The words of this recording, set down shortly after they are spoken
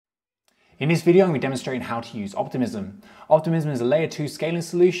In this video, I'm going to be demonstrating how to use Optimism. Optimism is a layer 2 scaling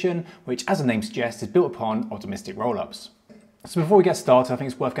solution, which, as the name suggests, is built upon optimistic rollups. So before we get started, I think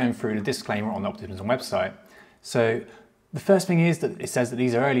it's worth going through the disclaimer on the Optimism website. So the first thing is that it says that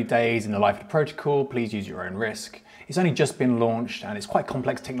these are early days in the life of the protocol, please use your own risk. It's only just been launched and it's quite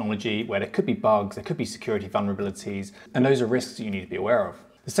complex technology where there could be bugs, there could be security vulnerabilities, and those are risks that you need to be aware of.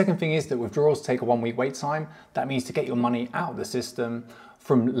 The second thing is that withdrawals take a 1 week wait time. That means to get your money out of the system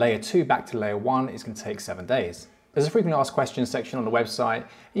from layer 2 back to layer 1, it's going to take 7 days. There's a frequently asked questions section on the website.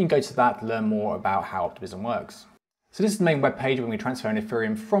 You can go to that to learn more about how Optimism works. So this is the main web page when we transfer an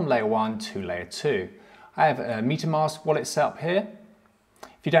Ethereum from layer 1 to layer 2. I have a MetaMask wallet set up here.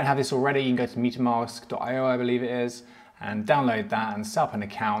 If you don't have this already, you can go to metamask.io, I believe it is, and download that and set up an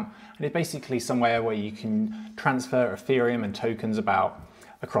account. And it's basically somewhere where you can transfer Ethereum and tokens about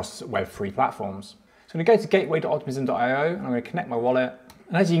across Web3 platforms. So I'm going to go to gateway.optimism.io and I'm going to connect my wallet.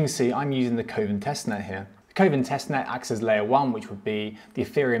 And as you can see, I'm using the Kovan testnet here. The Kovan testnet acts as layer 1, which would be the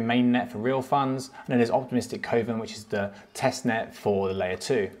Ethereum mainnet for real funds. And then there's Optimistic Kovan, which is the testnet for the layer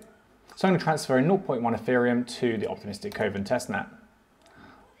 2. So I'm going to transfer a 0.1 Ethereum to the Optimistic Kovan testnet.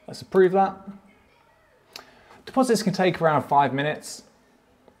 Let's approve that. Deposits can take around 5 minutes.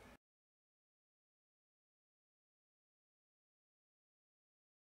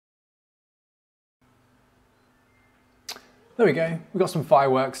 There we go, we've got some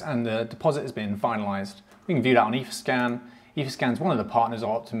fireworks and the deposit has been finalised. We can view that on Etherscan. Etherscan is one of the partners of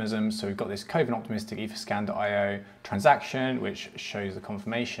Optimism, so we've got this Kovan Optimistic Etherscan.io transaction which shows the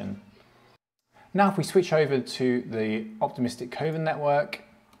confirmation. Now if we switch over to the Optimistic Kovan network,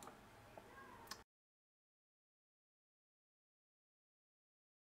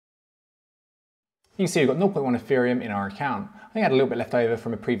 you can see we've got 0.1 Ethereum in our account. I think I had a little bit left over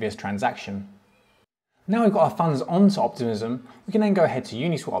from a previous transaction. Now we've got our funds onto Optimism, we can then go ahead to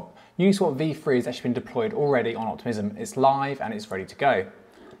Uniswap. Uniswap v3 has actually been deployed already on Optimism. It's live and it's ready to go.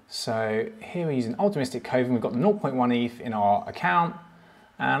 So here we're using Optimistic Kovan. We've got the 0.1 ETH in our account.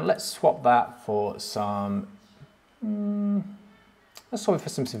 And let's swap that for some, let's swap it for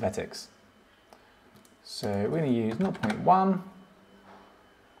some synthetics. So we're going to use 0.1.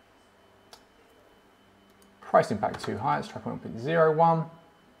 Price impact too high, let's try 0.01.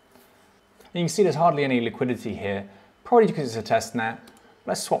 And you can see there's hardly any liquidity here, probably because it's a test net.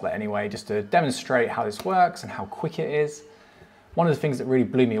 Let's swap that anyway, just to demonstrate how this works and how quick it is. One of the things that really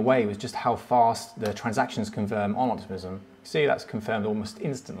blew me away was just how fast the transactions confirm on Optimism. You see that's confirmed almost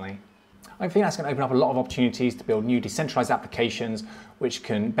instantly. I think that's going to open up a lot of opportunities to build new decentralized applications which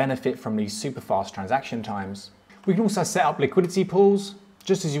can benefit from these super fast transaction times. We can also set up liquidity pools,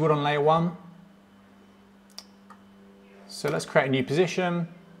 just as you would on layer 1. So let's create a new position.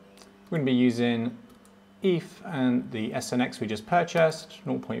 We're going to be using ETH and the SNX we just purchased,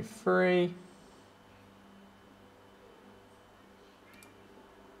 0.3.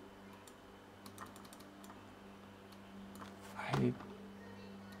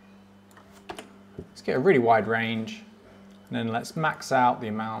 Let's get a really wide range, and then let's max out the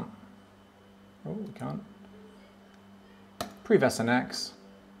amount. Oh, we can't. Prove SNX.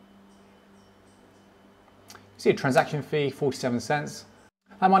 See a transaction fee, 47 cents.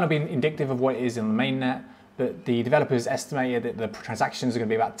 That might not be indicative of what it is in the mainnet, but the developers estimated that the transactions are going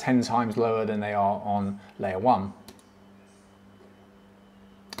to be about 10 times lower than they are on layer 1.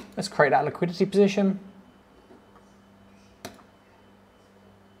 Let's create that liquidity position.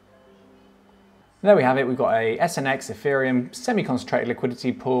 There we have it, we've got a SNX Ethereum semi-concentrated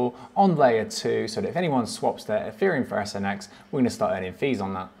liquidity pool on layer 2, so that if anyone swaps their Ethereum for SNX, we're going to start earning fees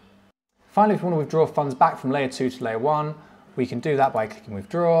on that. Finally, if we want to withdraw funds back from layer 2 to layer 1, we can do that by clicking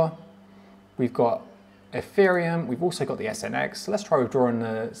withdraw. We've got Ethereum, we've also got the SNX. So let's try withdrawing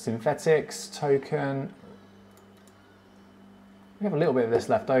the synthetics token. We have a little bit of this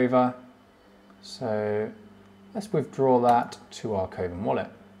left over. So let's withdraw that to our Kovan wallet.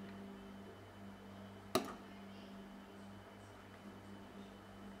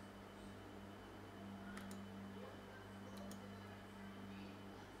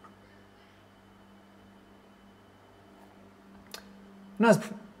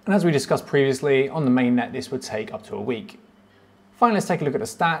 And as we discussed previously, on the mainnet this would take up to a week. Finally, let's take a look at the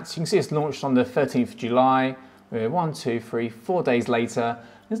stats. You can see it's launched on the 13th of July. We're 4 days later.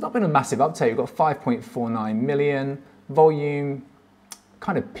 There's not been a massive uptake. We've got 5.49 million. Volume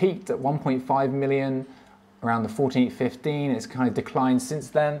kind of peaked at 1.5 million around the 14th, 15th. It's kind of declined since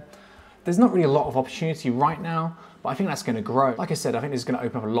then. There's not really a lot of opportunity right now, but I think that's going to grow. Like I said, I think this is going to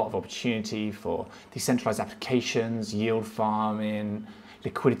open up a lot of opportunity for decentralized applications, yield farming,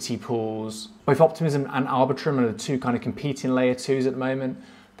 liquidity pools. Both Optimism and Arbitrum are the two kind of competing layer 2s at the moment.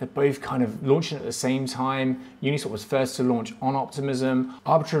 They're both kind of launching at the same time. Uniswap was first to launch on Optimism.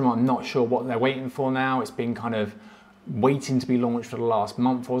 Arbitrum, I'm not sure what they're waiting for now. It's been kind of waiting to be launched for the last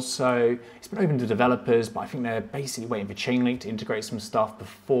month or so. It's been open to developers, but I think they're basically waiting for Chainlink to integrate some stuff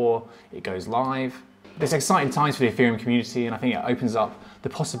before it goes live. There's exciting times for the Ethereum community, and I think it opens up the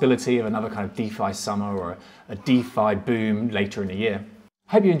possibility of another kind of DeFi summer or a DeFi boom later in the year.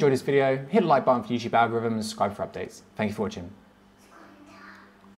 Hope you enjoyed this video. Hit the like button for YouTube algorithm and subscribe for updates. Thank you for watching.